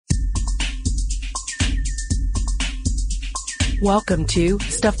Welcome to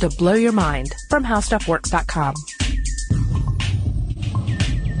Stuff to Blow Your Mind from HowStuffWorks.com.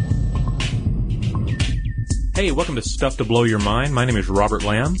 Hey, welcome to Stuff to Blow Your Mind. My name is Robert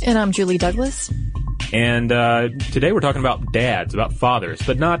Lamb. And I'm Julie Douglas. And today we're talking about dads, about fathers,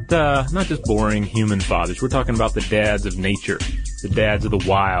 but not just boring human fathers. We're talking about the dads of nature, the dads of the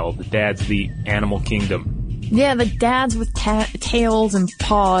wild, the dads of the animal kingdom. Yeah, the dads with tails and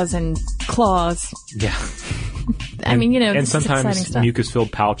paws and claws. Yeah. I mean, you know, and sometimes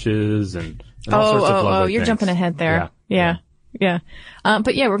mucus-filled pouches and all sorts of lovely you're things. jumping ahead there. Yeah.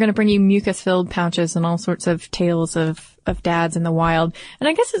 But yeah, we're going to bring you mucus-filled pouches and all sorts of tales of dads in the wild. And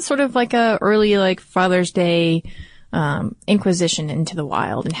I guess it's sort of like a early, like, Father's Day, inquisition into the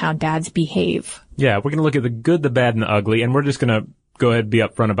wild and how dads behave. Yeah, we're going to look at the good, the bad, and the ugly, and we're just going to go ahead and be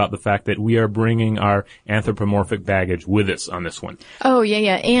upfront about the fact that we are bringing our anthropomorphic baggage with us on this one. Oh,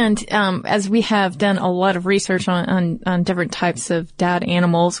 yeah. And, as we have done a lot of research on different types of dad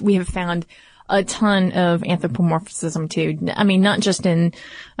animals, we have found a ton of anthropomorphism too. I mean, not just in,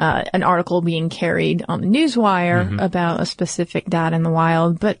 an article being carried on the newswire about a specific dad in the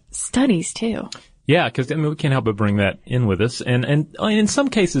wild, but studies too. Yeah, because we can't help but bring that in with us. And in some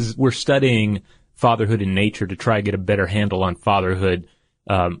cases, we're studying fatherhood in nature to try to get a better handle on fatherhood,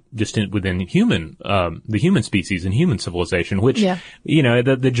 within the human species and human civilization, which, you know,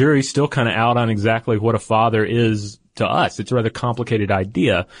 the jury's still kind of out on exactly what a father is to us. It's a rather complicated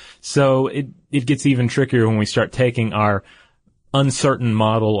idea. So it gets even trickier when we start taking our uncertain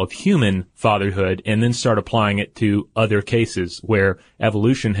model of human fatherhood and then start applying it to other cases where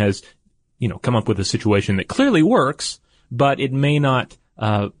evolution has, you know, come up with a situation that clearly works, but it may not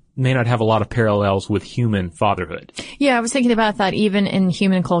have a lot of parallels with human fatherhood. Yeah, I was thinking about that even in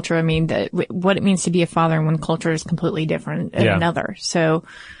human culture. I mean, what it means to be a father in one culture is completely different in another. So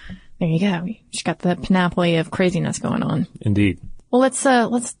there you go. You just got the panoply of craziness going on. Indeed. Well, let's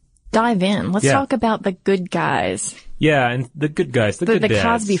dive in. Let's talk about the good guys. Yeah, and the good guys, the good dads. The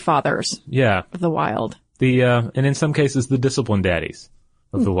Cosby fathers. Yeah. Of the wild. And in some cases, the disciplined daddies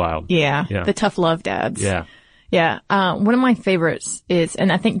of the wild. Yeah. The tough love dads. Yeah. Yeah. One of my favorites is,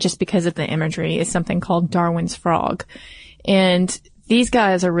 and I think just because of the imagery, is something called Darwin's frog. And these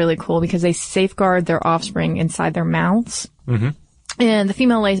guys are really cool because they safeguard their offspring inside their mouths. Mm-hmm. And the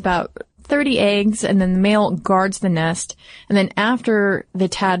female lays about 30 eggs, and then the male guards the nest. And then after the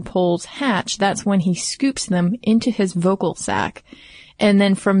tadpoles hatch, that's when he scoops them into his vocal sac. And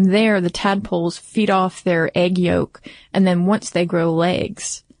then from there, the tadpoles feed off their egg yolk. And then once they grow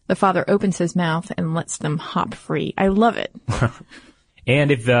legs, the father opens his mouth and lets them hop free. I love it. And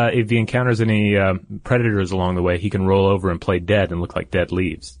if he encounters any predators along the way, he can roll over and play dead and look like dead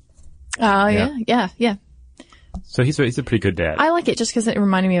leaves. Yeah. So he's a pretty good dad. I like it just because it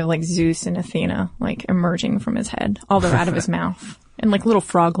reminded me of like Zeus and Athena, like emerging from his head, although out of his mouth, and like little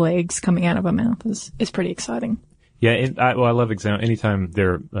frog legs coming out of a mouth is pretty exciting. Yeah, I love anytime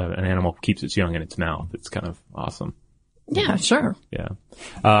an animal keeps its young in its mouth. It's kind of awesome. Yeah, sure. Yeah.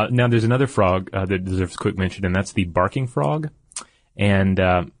 Now there's another frog that deserves a quick mention, and that's the barking frog. And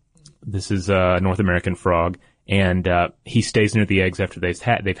this is a North American frog. And he stays near the eggs after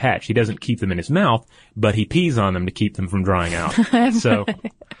they've hatched. He doesn't keep them in his mouth, but he pees on them to keep them from drying out. So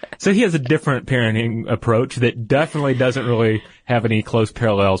he has a different parenting approach that definitely doesn't really have any close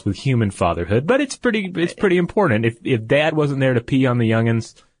parallels with human fatherhood, but it's pretty important. If dad wasn't there to pee on the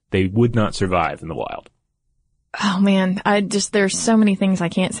youngins, they would not survive in the wild. Oh man, there's so many things I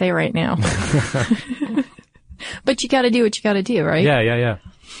can't say right now. But you gotta do what you gotta do, right? Yeah.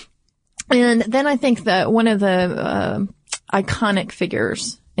 And then I think that one of the iconic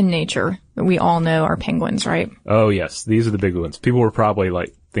figures in nature that we all know are penguins, right? Oh, yes. These are the big ones. People were probably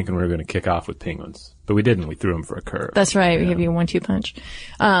like thinking we were going to kick off with penguins, but we didn't. We threw them for a curve. That's right. We gave you a 1-2 punch.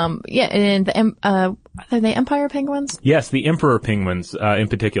 And are they empire penguins? Yes, the emperor penguins in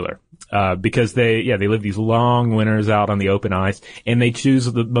particular. Because they live these long winters out on the open ice, and they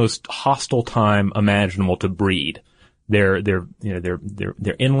choose the most hostile time imaginable to breed. They're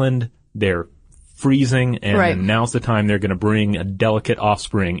inland. They're freezing, and now's the time they're going to bring a delicate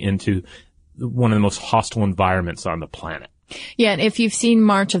offspring into one of the most hostile environments on the planet. Yeah, and if you've seen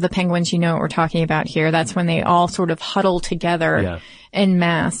March of the Penguins, you know what we're talking about here. That's when they all sort of huddle together en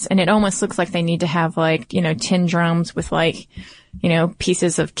masse, and it almost looks like they need to have like, tin drums with like,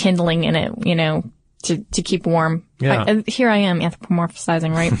 pieces of kindling in it, to keep warm. Yeah. Here I am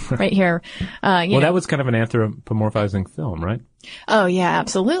anthropomorphizing right here. That was kind of an anthropomorphizing film, right? Oh yeah,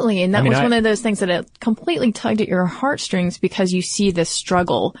 absolutely. And that was one of those things that it completely tugged at your heartstrings because you see this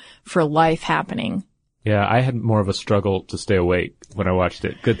struggle for life happening Yeah, I had more of a struggle to stay awake when I watched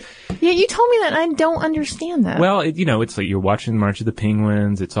it. Good. Yeah, you told me that. I don't understand that. Well, it's like you're watching March of the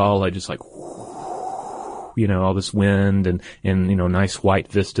Penguins. It's all like just like, all this wind and nice white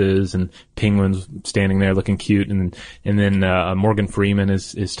vistas and penguins standing there looking cute. And then Morgan Freeman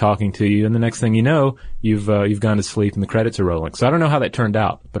is talking to you. And the next thing you know, you've gone to sleep and the credits are rolling. So I don't know how that turned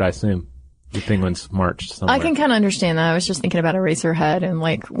out, but I assume the penguins marched somewhere. I can kind of understand that. I was just thinking about Eraserhead and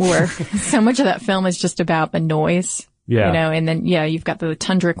like where so much of that film is just about the noise. Yeah. And then, you've got the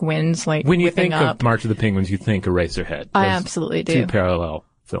tundric winds like when you think up. of March of the Penguins, you think Eraserhead. I absolutely do. Two parallel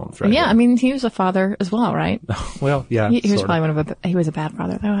films, right? Yeah, I mean, he was a father as well, right? Well, yeah. He was probably he was a bad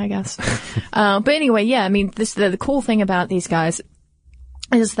father though, I guess. But anyway, I mean, the cool thing about these guys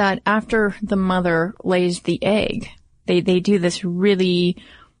is that after the mother lays the egg, they do this really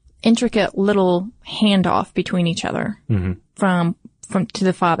intricate little handoff between each other from to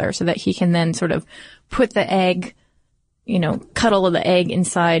the father so that he can then sort of put the egg, cuddle the egg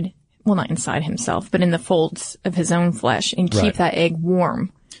inside, well, not inside himself, but in the folds of his own flesh and keep that egg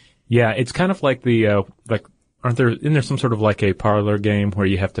warm. Yeah, it's kind of like isn't there some sort of like a parlor game where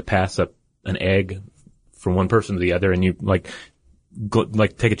you have to pass up an egg from one person to the other and you like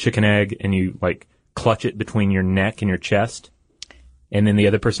take a chicken egg and you like clutch it between your neck and your chest? And then the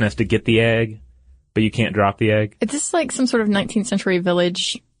other person has to get the egg, but you can't drop the egg. Is this like some sort of 19th century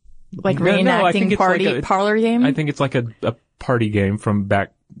village, like reenacting parlor game? I think it's like a party game from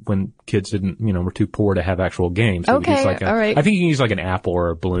back when kids were too poor to have actual games. So okay, all right. I think you can use like an apple or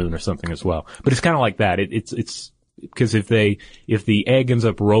a balloon or something as well. But it's kind of like that. It's because if the egg ends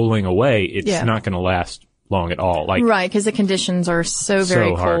up rolling away, it's not going to last long at all. Like, right, because the conditions are so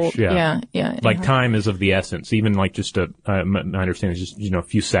very harsh, cold. Yeah. Like time is of the essence. Even like just my understanding is just, a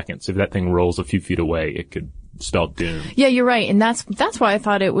few seconds. If that thing rolls a few feet away, it could spell doom. Yeah, you're right. And that's why I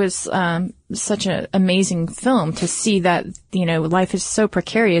thought it was, such an amazing film to see that, life is so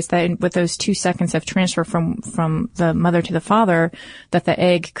precarious that with those 2 seconds of transfer from the mother to the father, that the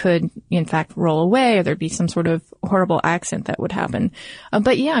egg could in fact roll away or there'd be some sort of horrible accident that would happen.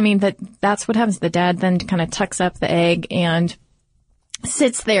 But yeah, I mean, that's what happens. The dad then kind of tucks up the egg and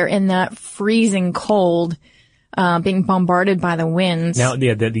sits there in that freezing cold, being bombarded by the winds. Now,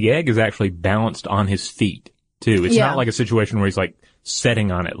 the egg is actually balanced on his feet too. It's not like a situation where he's like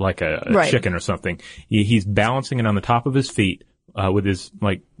setting on it like a chicken or something. He's balancing it on the top of his feet, with his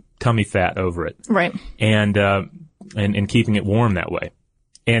like tummy fat over it. Right. And keeping it warm that way.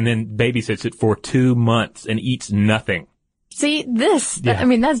 And then babysits it for 2 months and eats nothing. See, I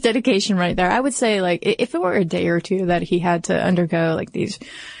mean, that's dedication right there. I would say like, if it were a day or two that he had to undergo like these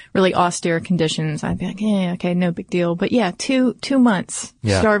really austere conditions, I'd be like, okay, no big deal. But yeah, 2 months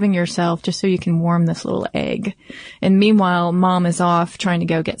starving yourself just so you can warm this little egg. And meanwhile, mom is off trying to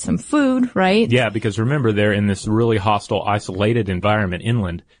go get some food, right? Yeah, because remember, they're in this really hostile, isolated environment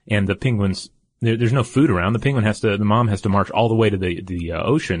inland, and the penguins, there's no food around. The mom has to march all the way to the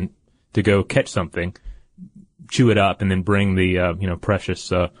ocean to go catch something, chew it up, and then bring the,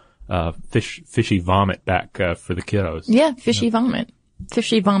 precious, fishy vomit back, for the kiddos. Yeah, fishy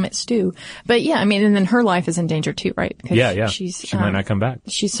vomit stew. But yeah, I mean, and then her life is in danger too, right? Because she might not come back.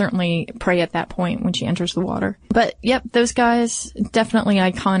 She's certainly prey at that point when she enters the water. But yep, those guys, definitely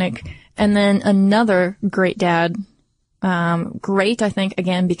iconic. And then another great dad, great, I think,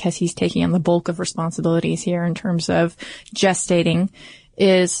 again, because he's taking on the bulk of responsibilities here in terms of gestating,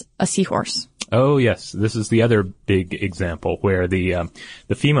 is a seahorse. Oh yes, this is the other big example where the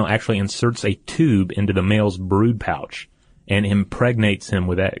female actually inserts a tube into the male's brood pouch and impregnates him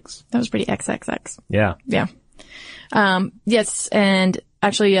with eggs. That was pretty XXX. Yeah. Yeah. Yes, and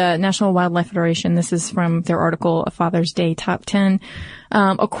actually, National Wildlife Federation, this is from their article, A Father's Day Top 10.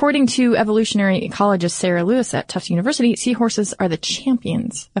 According to evolutionary ecologist Sarah Lewis at Tufts University, seahorses are the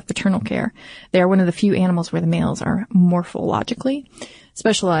champions of paternal care. They are one of the few animals where the males are morphologically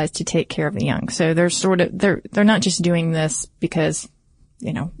specialized to take care of the young. So they're not just doing this because,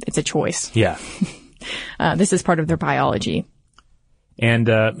 it's a choice. Yeah. This is part of their biology. And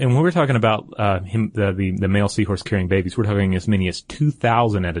when we're talking about, the male seahorse carrying babies, we're talking as many as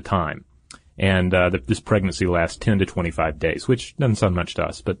 2,000 at a time. And, this pregnancy lasts 10 to 25 days, which doesn't sound much to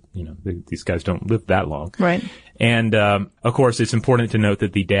us, but, these guys don't live that long. Right. And, of course, it's important to note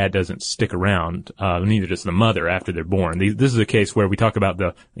that the dad doesn't stick around, neither does the mother after they're born. This is a case where we talk about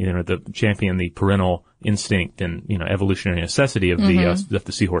the parental instinct and, evolutionary necessity of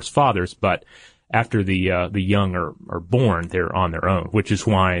the seahorse fathers, but after the young are born, they're on their own, which is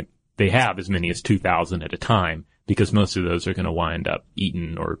why they have as many as 2,000 at a time, because most of those are going to wind up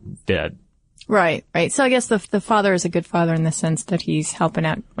eaten or dead. Right. So I guess the father is a good father in the sense that he's helping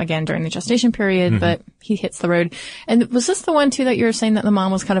out again during the gestation period, but he hits the road. And was this the one too that you were saying that the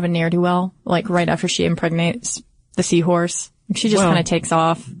mom was kind of a ne'er-do-well, like right after she impregnates the seahorse? She just kind of takes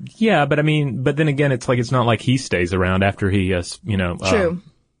off. Yeah, but then again, it's like, it's not like he stays around after he has, True.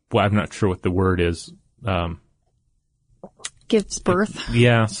 Well, I'm not sure what the word is. Gives birth.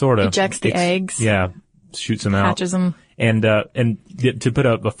 Yeah, sort of. Ejects the eggs. Yeah. Shoots them out. Hatches them. And to put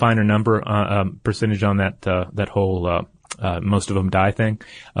a finer number, percentage on that whole, most of them die thing,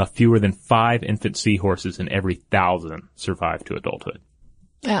 fewer than 5 infant seahorses in every 1,000 survive to adulthood.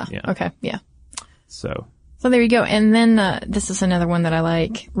 Yeah. Okay. Yeah. So there you go. And then, this is another one that I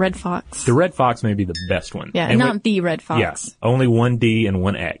like. Red fox. the red fox may be the best one. Yeah. And not the red fox. Yeah. Only one D and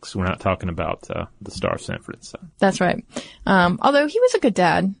one X. We're not talking about, the Star of Sanford. So. That's right. Although he was a good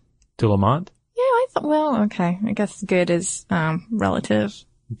dad. To Lamont? Yeah, I thought, well, okay. I guess good is, relative.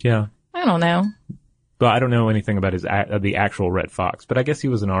 Yeah. I don't know. But I don't know anything about the actual red fox, but I guess he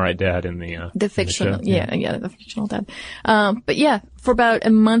was an alright dad in the fictional, in the show. yeah, the fictional dad. But yeah, for about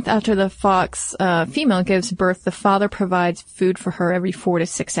a month after the fox, female gives birth, the father provides food for her every 4 to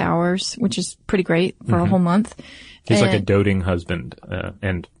 6 hours, which is pretty great for a whole month. He's like a doting husband,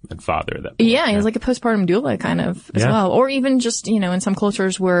 and father at that point. Yeah, he's like a postpartum doula kind of as well. Or even just, in some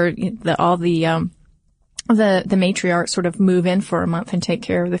cultures where all the matriarchs sort of move in for a month and take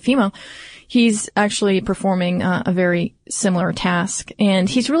care of the female. He's actually performing a very similar task, and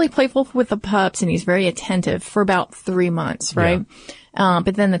he's really playful with the pups, and he's very attentive for about 3 months, right? Yeah.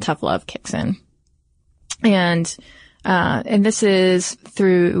 But then the tough love kicks in. And this is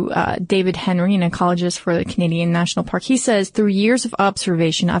through, David Henry, an ecologist for the Canadian National Park. He says, through years of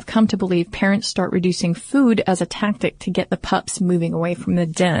observation, I've come to believe parents start reducing food as a tactic to get the pups moving away from the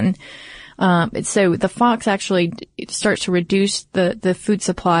den. So the fox actually starts to reduce the food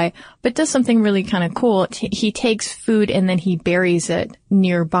supply, but does something really kind of cool. He takes food and then he buries it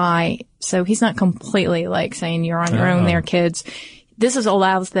nearby. So he's not completely like saying you're on your own there, kids. This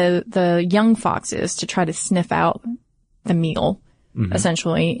allows the young foxes to try to sniff out the meal,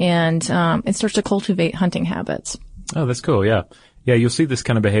 essentially, and it starts to cultivate hunting habits. Oh, that's cool. Yeah. Yeah, you'll see this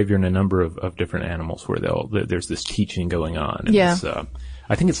kind of behavior in a number of different animals where there's this teaching going on. And yeah.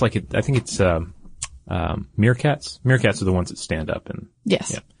 I think it's meerkats. Meerkats are the ones that stand up and.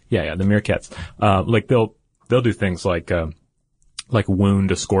 Yes. Yeah, the meerkats. They'll do things like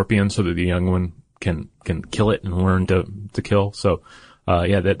wound a scorpion so that the young one can kill it and learn to kill. So,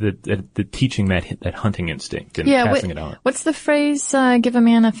 the teaching that hunting instinct and passing it on. What's the phrase, give a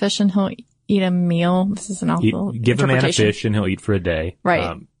man a fish and he'll eat a meal? This is an awful Give a man a fish and he'll eat for a day.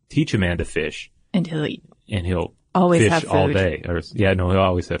 Right. Teach a man to fish. And he'll eat. And he'll always fish have food. all day. He'll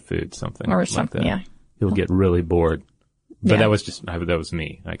always have food, something. Or like something, that. yeah. He'll get really bored. But Yeah. that was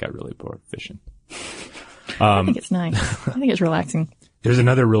me. I got really bored fishing. I think it's nice. I think it's relaxing. There's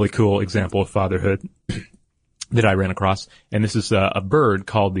another really cool example of fatherhood that I ran across, and this is a bird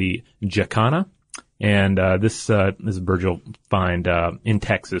called the jacana. And this bird you'll find in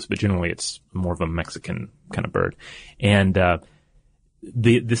Texas, but generally it's more of a Mexican kind of bird. And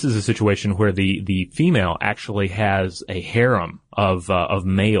this is a situation where the female actually has a harem of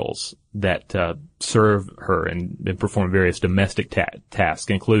males that serve her and perform various domestic tasks,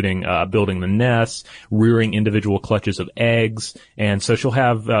 including building the nests, rearing individual clutches of eggs, and so she'll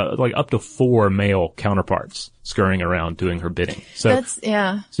have up to 4 male counterparts scurrying around doing her bidding. So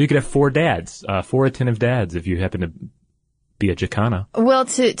So you could have 4 dads, 4 attentive dads if you happen to be a jacana. Well,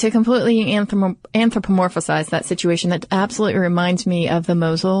 to completely anthropomorphize that situation, that absolutely reminds me of the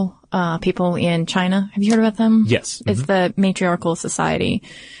Mosul people in China. Have you heard about them? Yes. It's the matriarchal society.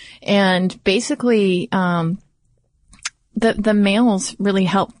 And basically, the males really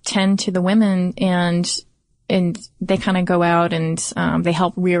help tend to the women and they kind of go out and, they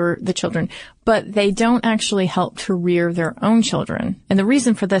help rear the children, but they don't actually help to rear their own children. And the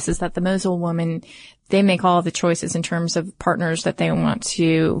reason for this is that the Mosul woman, they make all the choices in terms of partners that they want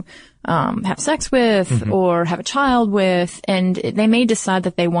to, have sex with or have a child with. And they may decide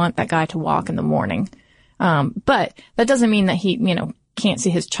that they want that guy to walk in the morning. But that doesn't mean that he, can't see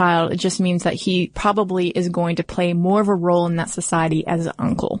his child. It just means that he probably is going to play more of a role in that society as an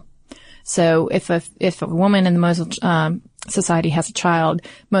uncle. So if a woman in the Mosul society has a child,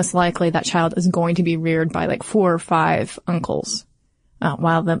 most likely that child is going to be reared by 4 or 5 uncles,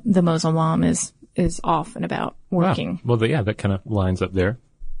 while the Mosul mom is off and about working. Wow. Well, that kind of lines up there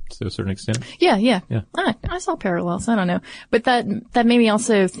to a certain extent. Yeah. I saw parallels. I don't know. But that made me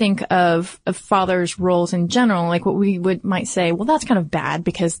also think of fathers' roles in general, like what we might say, well, that's kind of bad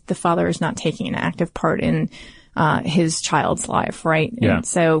because the father is not taking an active part in his child's life, right? Yeah. And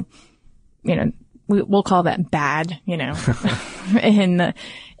so we'll call that bad, in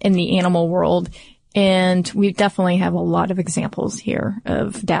the animal world. And we definitely have a lot of examples here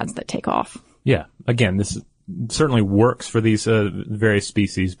of dads that take off. Yeah. Again, this certainly works for these various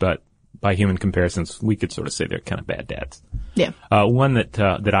species, but by human comparisons, we could sort of say they're kind of bad dads. Yeah. One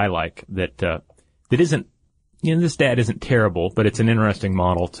that I like that isn't, this dad isn't terrible, but it's an interesting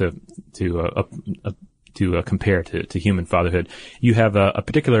model to compare to human fatherhood. You have a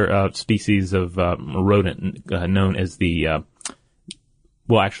particular species of rodent known as the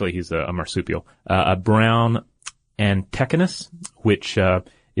actually he's a marsupial, a brown Antechinus, which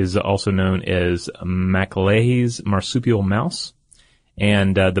is also known as Macaulay's marsupial mouse,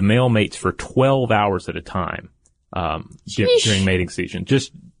 and the male mates for 12 hours at a time during mating season.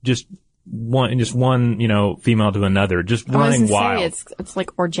 Just one, female to another, just running wild. It's like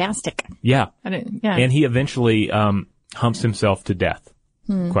orgastic. Yeah. Yeah. And he eventually humps himself to death.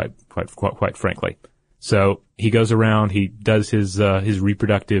 Quite frankly. So he goes around, he does his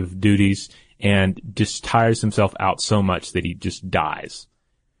reproductive duties and just tires himself out so much that he just dies.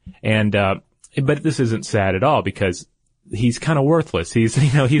 And but this isn't sad at all because he's kind of worthless. He's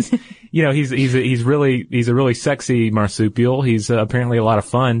a really sexy marsupial. He's apparently a lot of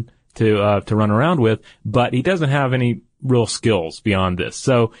fun to run around with, but he doesn't have any real skills beyond this.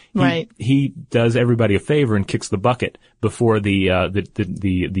 So he does everybody a favor and kicks the bucket before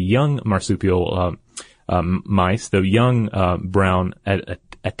the young marsupial mice, the young brown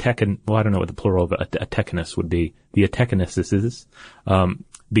Antechinus, I don't know what the plural of Antechinus would be. The Antechinuses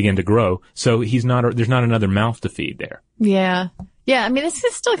begin to grow. So there's not another mouth to feed there. Yeah. Yeah, I mean, this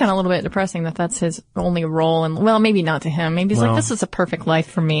is still kind of a little bit depressing that that's his only role. And, well, maybe not to him. Maybe he's like, this is a perfect life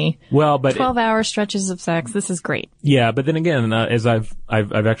for me. Well, but 12-hour stretches of sex. This is great. Yeah, but then again, as I've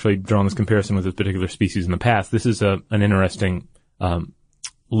actually drawn this comparison with this particular species in the past, this is an interesting,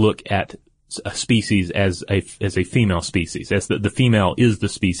 look at a species as a female species, as the female is the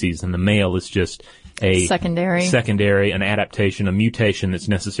species and the male is just a secondary, an adaptation, a mutation that's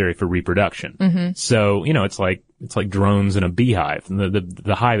necessary for reproduction. Mm-hmm. So, it's like drones in a beehive.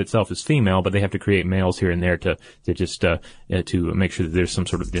 The hive itself is female, but they have to create males here and there to make sure that there's some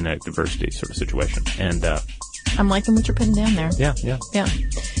sort of genetic diversity sort of situation. And, I'm liking what you're putting down there. Yeah. Yeah.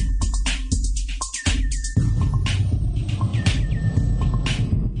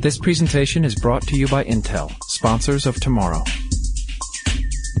 This presentation is brought to you by Intel, sponsors of tomorrow.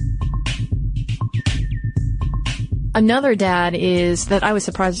 Another dad that I was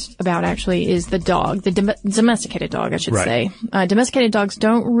surprised about actually is the dog, the domesticated dog, I should say. Domesticated dogs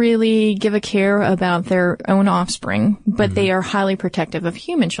don't really give a care about their own offspring, but they are highly protective of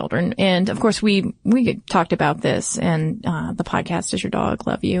human children. And of course we talked about this in the podcast, Does Your Dog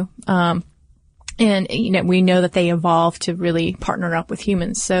Love You? And, we know that they evolve to really partner up with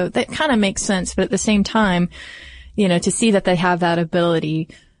humans. So that kind of makes sense. But at the same time, to see that they have that ability,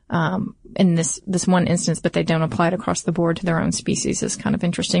 in this one instance, but they don't apply it across the board to their own species is kind of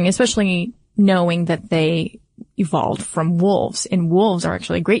interesting, especially knowing that they evolved from wolves, and wolves are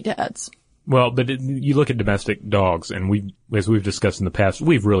actually great dads. Well, but you look at domestic dogs, and as we've discussed in the past,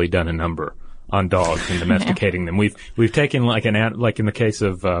 we've really done a number on dogs and domesticating them. We've taken like in the case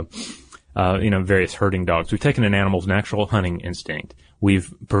of, various herding dogs, we've taken an animal's natural hunting instinct.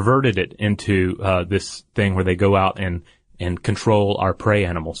 We've perverted it into, this thing where they go out and control our prey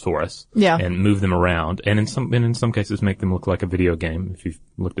animals for us. Yeah. And move them around. And in some cases make them look like a video game, if you've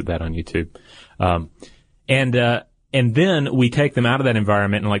looked at that on YouTube. And then we take them out of that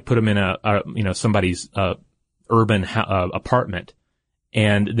environment and put them in somebody's, urban, apartment.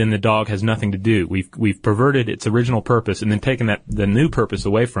 And then the dog has nothing to do. We've perverted its original purpose and then taken the new purpose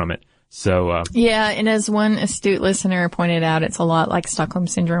away from it. So, yeah, and as one astute listener pointed out, it's a lot like Stockholm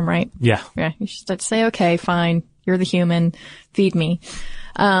Syndrome, right? Yeah. Yeah. You should start to say, okay, fine. You're the human. Feed me.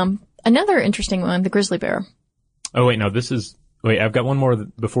 Another interesting one, the grizzly bear. Oh, wait, no, I've got one more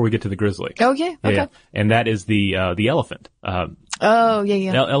before we get to the grizzly. Oh, yeah. Okay. Yeah. And that is the elephant.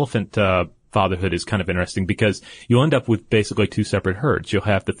 Elephant, fatherhood is kind of interesting because you'll end up with basically two separate herds. You'll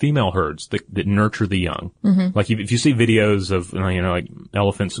have the female herds that nurture the young. Mm-hmm. Like if you see videos of, like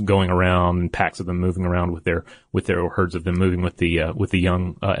elephants going around and packs of them moving around with their herds of them moving with the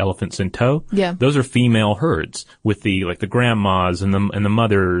young, elephants in tow. Yeah. Those are female herds with the grandmas and the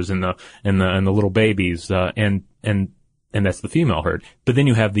mothers and the little babies, and that's the female herd. But then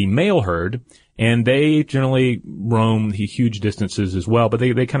you have the male herd, and they generally roam the huge distances as well, but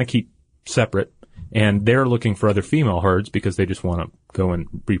they kind of keep separate, and they're looking for other female herds because they just want to go and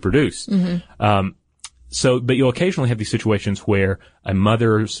reproduce. Mm-hmm. But you'll occasionally have these situations where a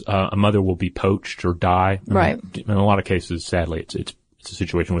mother will be poached or die. Right. In a lot of cases, sadly, It's a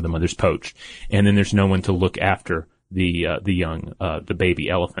situation where the mother's poached, and then there's no one to look after the young, the baby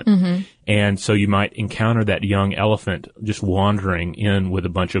elephant. Mm-hmm. And so you might encounter that young elephant just wandering in with a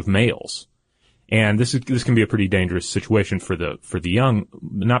bunch of males. And this can be a pretty dangerous situation for the young,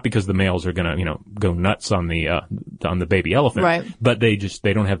 not because the males are gonna, go nuts on the baby elephant. Right. But they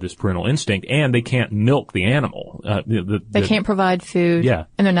don't have this parental instinct, and they can't milk the animal. They can't provide food. Yeah.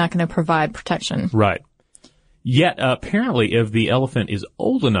 And they're not going to provide protection. Right. Yet, apparently, if the elephant is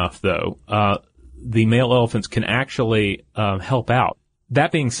old enough, though, the male elephants can actually help out.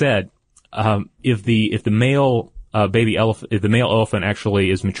 That being said, if the male if the male elephant actually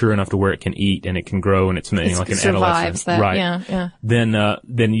is mature enough to where it can eat and it can grow and it's like an survives adolescent, that, right? Yeah.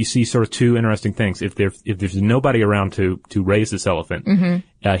 Then you see sort of two interesting things. If there's nobody around to raise this elephant,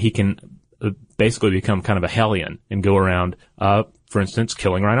 Mm-hmm. he can basically become kind of a hellion and go around, for instance,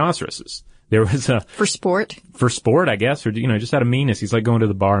 killing rhinoceroses. There was For sport, I guess, or, just out of meanness. He's like going to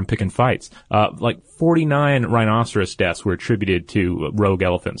the bar and picking fights. Like 49 rhinoceros deaths were attributed to rogue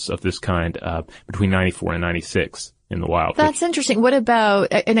elephants of this kind, between 94 and 96 in the wild. That's interesting. What about,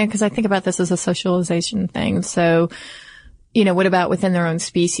 because I think about this as a socialization thing. So, what about within their own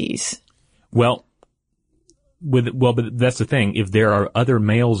species? Well, but that's the thing. If there are other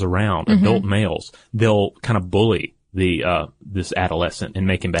males around, Mm-hmm. adult males, they'll kind of bully this adolescent and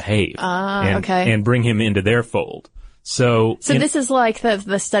make him behave. Okay. And bring him into their fold. So This is like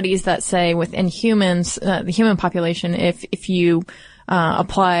the studies that say within humans, the human population, if you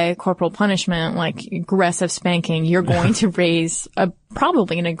apply corporal punishment like aggressive spanking, you're going to raise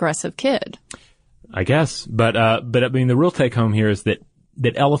probably an aggressive kid. I guess, but I mean, the real take home here is that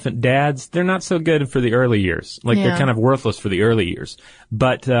elephant dads, they're not so good for the early years. Like, Yeah. they're kind of worthless for the early years.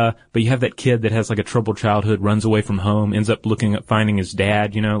 But you have that kid that has like a troubled childhood, runs away from home, ends up finding his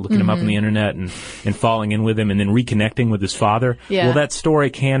dad, looking him up on the internet and falling in with him and then reconnecting with his father. Yeah. Well, that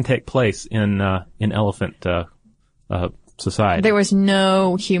story can take place in elephant, society. There was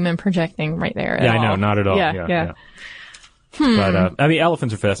no human projecting right there at all. I know, not at all. Yeah. But, I mean,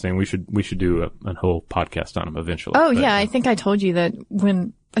 elephants are fascinating. We should do a whole podcast on them eventually. Oh, But, yeah. I think I told you that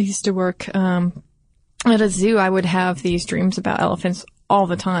when I used to work at a zoo, I would have these dreams about elephants all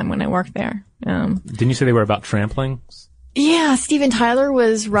the time when I worked there. Didn't you say they were about trampling? Yeah, Steven Tyler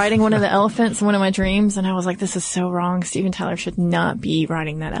was riding one of the elephants in one of my dreams, and I was like, this is so wrong. Steven Tyler should not be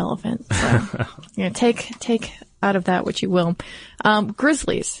riding that elephant. So, take out of that what you will.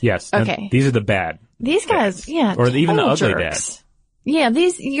 Grizzlies. Yes. Okay. These are the bad. These guys, yeah. Or even the total ugly jerks. dad. Yeah,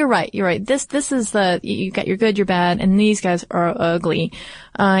 you're right. This is you got your good, your bad, and these guys are ugly.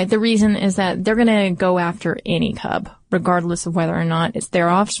 The reason is that they're gonna go after any cub, regardless of whether or not it's their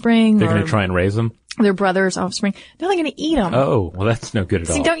offspring They're or going to try and raise them. their brother's offspring. No, they're gonna eat them. Oh, well, that's no good at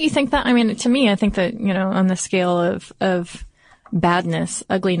See, all. don't you think that? I mean, to me, I think that, on the scale of badness,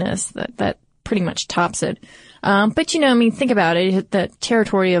 ugliness, that pretty much tops it. But think about it. The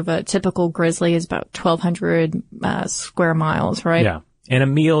territory of a typical grizzly is about 1,200 square miles, right? Yeah. And a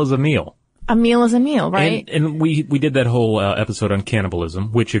meal is a meal. A meal is a meal, right? And we did that whole episode on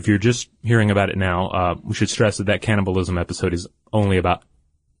cannibalism, which if you're just hearing about it now, we should stress that cannibalism episode is only about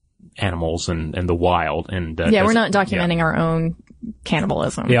animals and the wild. And we're not documenting our own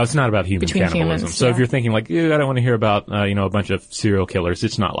cannibalism. Yeah, it's not about human Between cannibalism. humans, So yeah. if you're thinking like, I don't want to hear about a bunch of serial killers,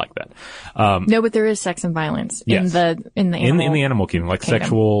 it's not like that. No, but there is sex and violence Yes. in the animal. In the animal kingdom, like kingdom.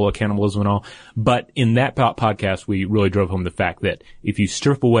 sexual cannibalism and all. But in that podcast, we really drove home the fact that if you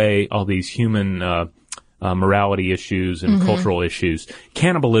strip away all these human morality issues and cultural issues,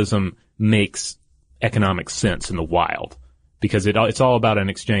 cannibalism makes economic sense in the wild because it's all about an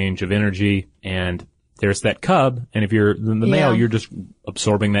exchange of energy, and there's that cub, and if you're the male, you're just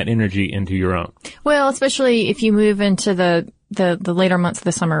absorbing that energy into your own. Well, especially if you move into the later months of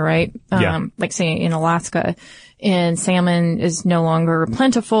the summer, right? Yeah. Like say in Alaska, and salmon is no longer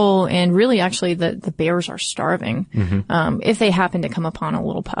plentiful, and really actually the bears are starving. If they happen to come upon a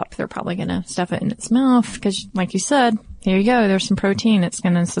little pup, they're probably going to stuff it in its mouth because, like you said, here you go, there's some protein. It's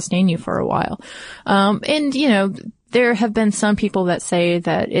going to sustain you for a while. There have been some people that say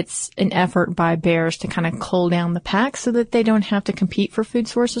that it's an effort by bears to kind of cull down the pack so that they don't have to compete for food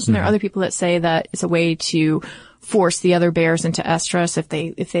sources. And there are other people that say that it's a way to force the other bears into estrus if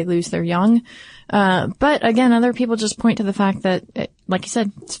they lose their young. But again, other people just point to the fact that, like you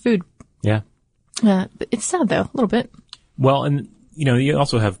said, it's food. Yeah. It's sad though, a little bit. Well, and, you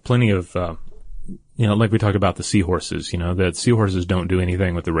also have plenty of, like we talked about the seahorses, that seahorses don't do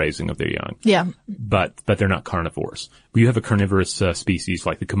anything with the raising of their young. Yeah. But they're not carnivores. But you have a carnivorous species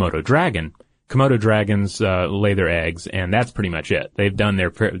like the Komodo dragon. Komodo dragons lay their eggs, and that's pretty much it. They've done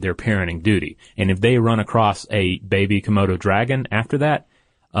their parenting duty. And if they run across a baby Komodo dragon after that,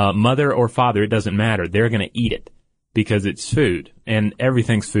 mother or father, it doesn't matter. They're going to eat it because it's food, and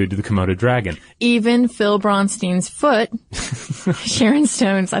everything's food to the Komodo dragon. Even Phil Bronstein's foot, Sharon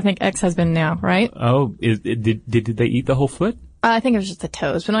Stone's, I think, ex-husband now, right? Oh, did they eat the whole foot? I think it was just the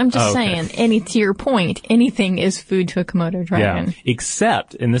toes, but I'm just saying, to your point, anything is food to a Komodo dragon. Yeah,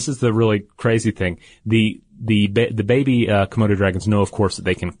 except, and this is the really crazy thing, the baby Komodo dragons know, of course, that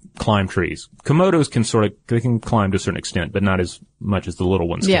they can climb trees. Komodos they can climb to a certain extent, but not as much as the little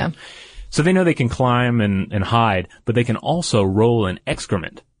ones can. So they know they can climb and hide, but they can also roll in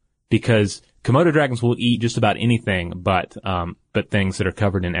excrement, because Komodo dragons will eat just about anything but things that are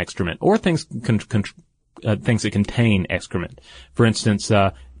covered in excrement, or things things that contain excrement. For instance,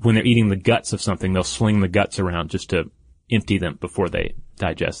 when they're eating the guts of something, they'll sling the guts around just to empty them before they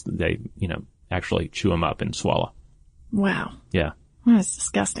digest. They, actually chew them up and swallow. Wow. Yeah. That's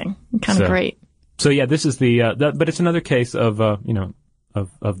disgusting. Kind of great. So yeah, this is but it's another case of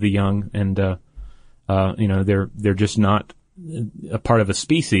the young, and they're just not a part of a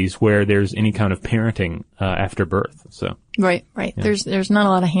species where there's any kind of parenting after birth. So right. Yeah. There's not a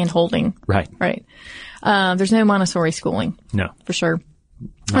lot of hand holding. Right. There's no Montessori schooling. No, for sure.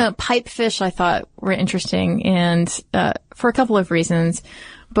 No. Pipefish I thought were interesting, and for a couple of reasons.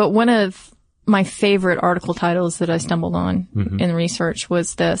 But one of my favorite article titles that I stumbled on in research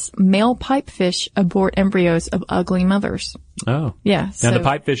was this: male pipefish abort embryos of ugly mothers. Oh. Yeah. Now the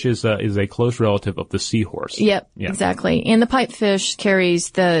pipefish is a close relative of the seahorse. Yep. Yeah. Exactly. And the pipefish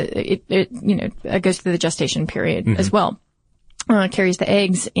carries it goes through the gestation period as well. Carries the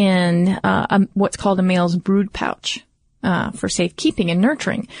eggs in what's called a male's brood pouch for safekeeping and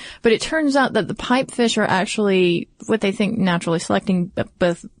nurturing. But it turns out that the pipefish are actually what they think naturally selecting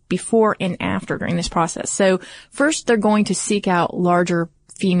both before and after during this process. So first they're going to seek out larger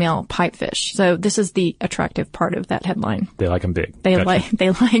female pipefish. So this is the attractive part of that headline. They like them big. They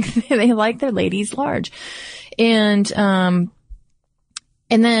like their ladies large. And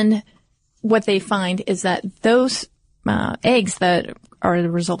then what they find is that those eggs that are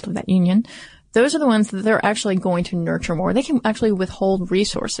the result of that union, those are the ones that they're actually going to nurture more. They can actually withhold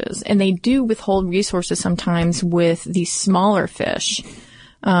resources, and they do withhold resources sometimes with the smaller fish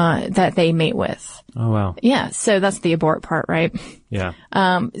that they mate with. Oh, wow. Yeah, so that's the abort part, right? Yeah.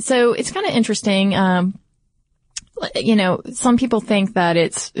 So it's kind of interesting. Some people think that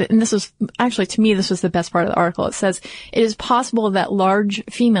and this was actually, to me, this was the best part of the article. It says it is possible that large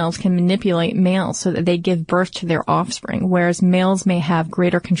females can manipulate males so that they give birth to their offspring, whereas males may have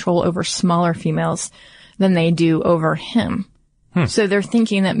greater control over smaller females than they do over him. So they're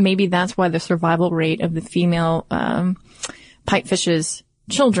thinking that maybe that's why the survival rate of the female pipefish's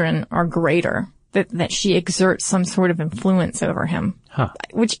children are greater, that she exerts some sort of influence over him.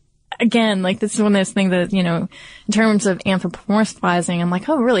 Which, again, like, this is one of those things that, in terms of anthropomorphizing, I'm like,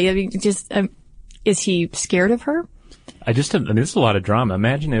 oh, really? I mean, is he scared of her? This is a lot of drama.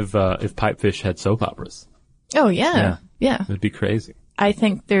 Imagine if pipefish had soap operas. Oh, yeah. It'd be crazy. I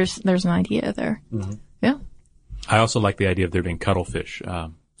think there's an idea there. Mm-hmm. Yeah. I also like the idea of there being cuttlefish,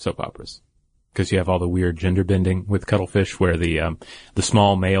 soap operas. Because you have all the weird gender bending with cuttlefish where the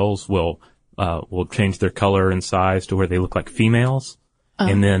small males will change their color and size to where they look like females.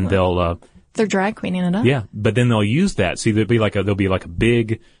 And then they're drag queening it up. Yeah. But then they'll use that. See, there'll be like a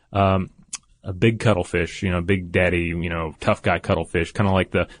big cuttlefish, big daddy, tough guy cuttlefish, kind of like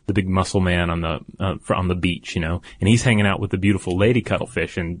the big muscle man on the beach, and he's hanging out with the beautiful lady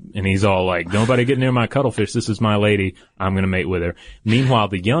cuttlefish, and he's all like, nobody get near my cuttlefish. This is my lady. I'm going to mate with her. Meanwhile,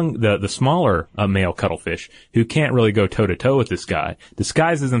 the smaller male cuttlefish, who can't really go toe to toe with this guy,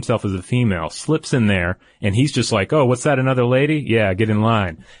 disguises himself as a female, slips in there, and he's just like, oh, what's that? Another lady? Yeah, get in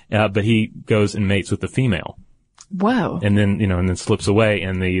line. But he goes and mates with the female. Wow. And then slips away,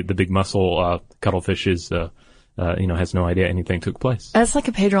 and the big muscle cuttlefish has no idea anything took place. That's like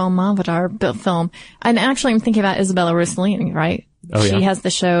a Pedro Almodovar film. And actually, I'm thinking about Isabella Rossellini, right? Oh, yeah. She has the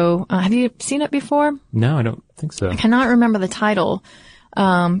show. Have you seen it before? No, I don't think so. I cannot remember the title.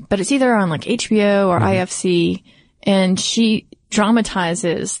 But it's either on like HBO or IFC, and she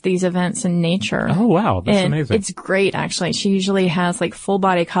dramatizes these events in nature. Oh, wow. That's amazing. It's great, actually. She usually has like full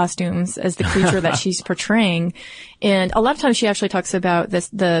body costumes as the creature that she's portraying. And a lot of times she actually talks about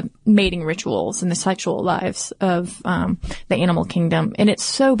the mating rituals and the sexual lives of, the animal kingdom. And it's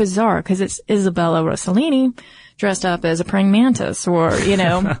so bizarre because it's Isabella Rossellini dressed up as a praying mantis, or,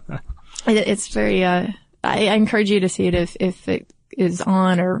 it's very, I encourage you to see it if it is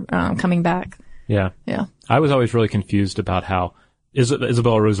on or, coming back. Yeah. Yeah. I was always really confused about how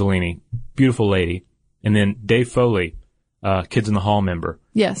Isabella Rossellini, beautiful lady. And then Dave Foley, Kids in the Hall member.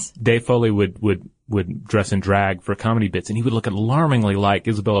 Yes. Dave Foley would dress in drag for comedy bits, and he would look alarmingly like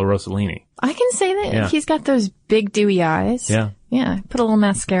Isabella Rossellini. I can say that. Yeah. He's got those big dewy eyes. Yeah. Yeah. Put a little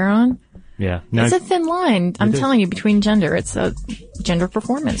mascara on. Yeah. Now, It's a thin line, I'm telling you, between gender. It's a gender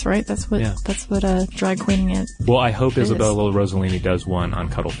performance, right? That's what drag queening is. well, I hope Isabella Rossellini does one on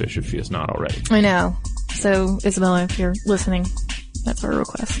Cuttlefish if she is not already. I know. So, Isabella, if you're listening, that's our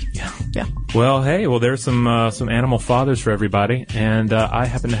request. Yeah. Yeah. Well, hey, there's some animal fathers for everybody, and I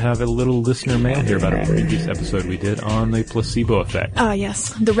happen to have a little listener mail here about a previous episode we did on the placebo effect.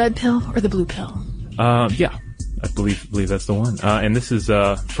 Yes. The red pill or the blue pill? Yeah. I believe that's the one. And this is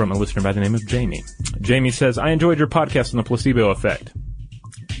from a listener by the name of Jamie. Jamie says, I enjoyed your podcast on the placebo effect.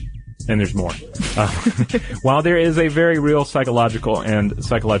 And there's more. While there is a very real psychological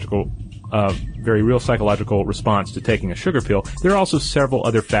response to taking a sugar pill, there are also several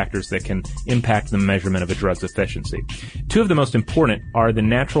other factors that can impact the measurement of a drug's efficiency. Two of the most important are the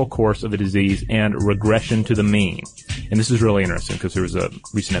natural course of a disease and regression to the mean. And this is really interesting because there was a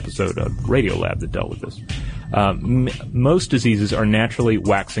recent episode of Radiolab that dealt with this. Most diseases are naturally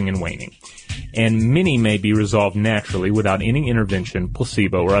waxing and waning, and many may be resolved naturally without any intervention,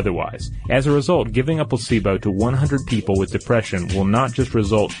 placebo or otherwise. As a result, giving a placebo to 100 people with depression will not just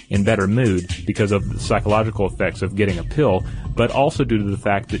result in better mood because of the psychological effects of getting a pill, but also due to the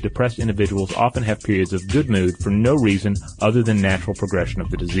fact that depressed individuals often have periods of good mood for no reason other than natural progression of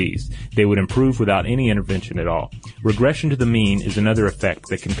the disease. They would improve without any intervention at all. Regression to the mean is another effect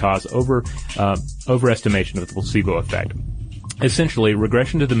that can cause overestimation of the placebo effect. Essentially,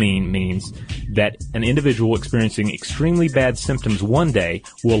 regression to the mean means that an individual experiencing extremely bad symptoms one day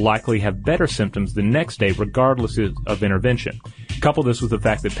will likely have better symptoms the next day regardless of intervention. Couple this with the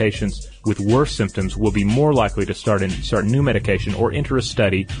fact that patients with worse symptoms will be more likely to start new medication or enter a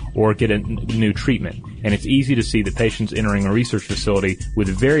study or get a new treatment. And it's easy to see that patients entering a research facility with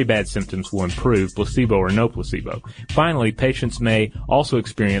very bad symptoms will improve, placebo or no placebo. Finally, patients may also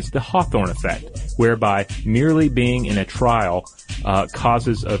experience the Hawthorne effect, whereby merely being in a trial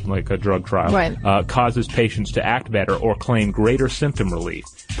causes, like a drug trial, right, causes patients to act better or claim greater symptom relief,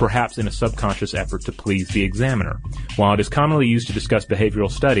 perhaps in a subconscious effort to please the examiner. While it is commonly used to discuss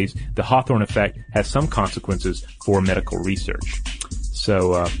behavioral studies, the Hawthorne effect has some consequences for medical research.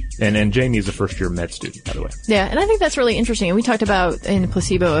 So, and Jamie is a first-year med student, by the way. Yeah, and I think that's really interesting. And we talked about in the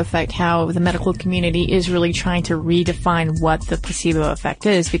placebo effect how the medical community is really trying to redefine what the placebo effect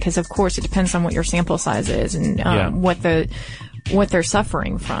is, because of course it depends on what your sample size is and what they're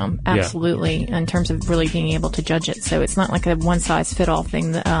suffering from. Absolutely, in terms of really being able to judge it. So it's not like a one-size-fit-all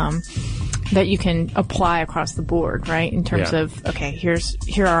thing that you can apply across the board, right? In terms of, okay, here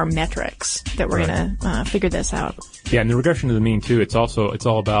are our metrics that we're going to figure this out. Yeah, and the regression to the mean too, it's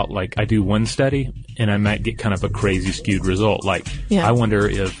all about, like, I do one study and I might get kind of a crazy skewed result. Like, I wonder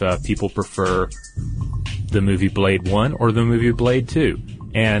if people prefer the movie Blade 1 or the movie Blade 2.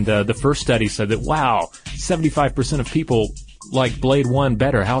 And the first study said that, wow, 75% of people like Blade 1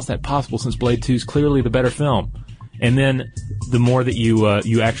 better. How is that possible since Blade 2 is clearly the better film? And then the more that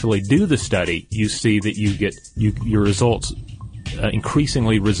you actually do the study, you see that your results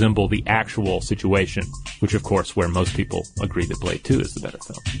increasingly resemble the actual situation, which of course where most people agree that Blade 2 is the better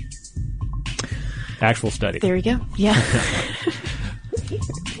film. Actual study. There you go. Yeah.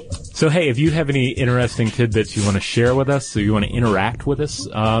 So, hey, if you have any interesting tidbits you want to share with us, so you want to interact with us,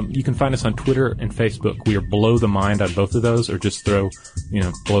 you can find us on Twitter and Facebook. We are Blow the Mind on both of those, or just throw,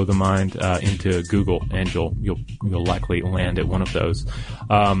 Blow the Mind into Google, and you'll likely land at one of those.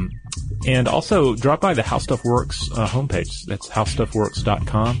 And also drop by the How Stuff Works homepage. That's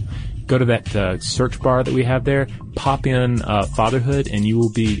howstuffworks.com. Go to that search bar that we have there, pop in fatherhood, and you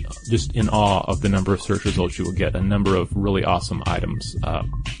will be just in awe of the number of search results you will get, a number of really awesome items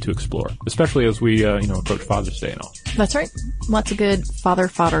to explore, especially as we approach Father's Day and all. That's right. Lots of good father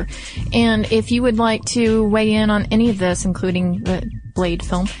fodder. And if you would like to weigh in on any of this, including the Blade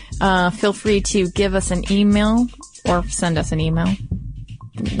film, feel free to give us an email or send us an email,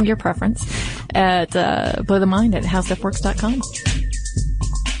 your preference, at blowthemind@howstuffworks.com.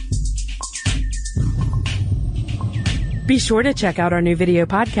 Be sure to check out our new video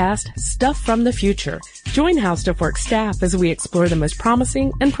podcast, Stuff from the Future. Join How Stuff Works staff as we explore the most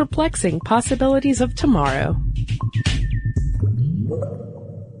promising and perplexing possibilities of tomorrow.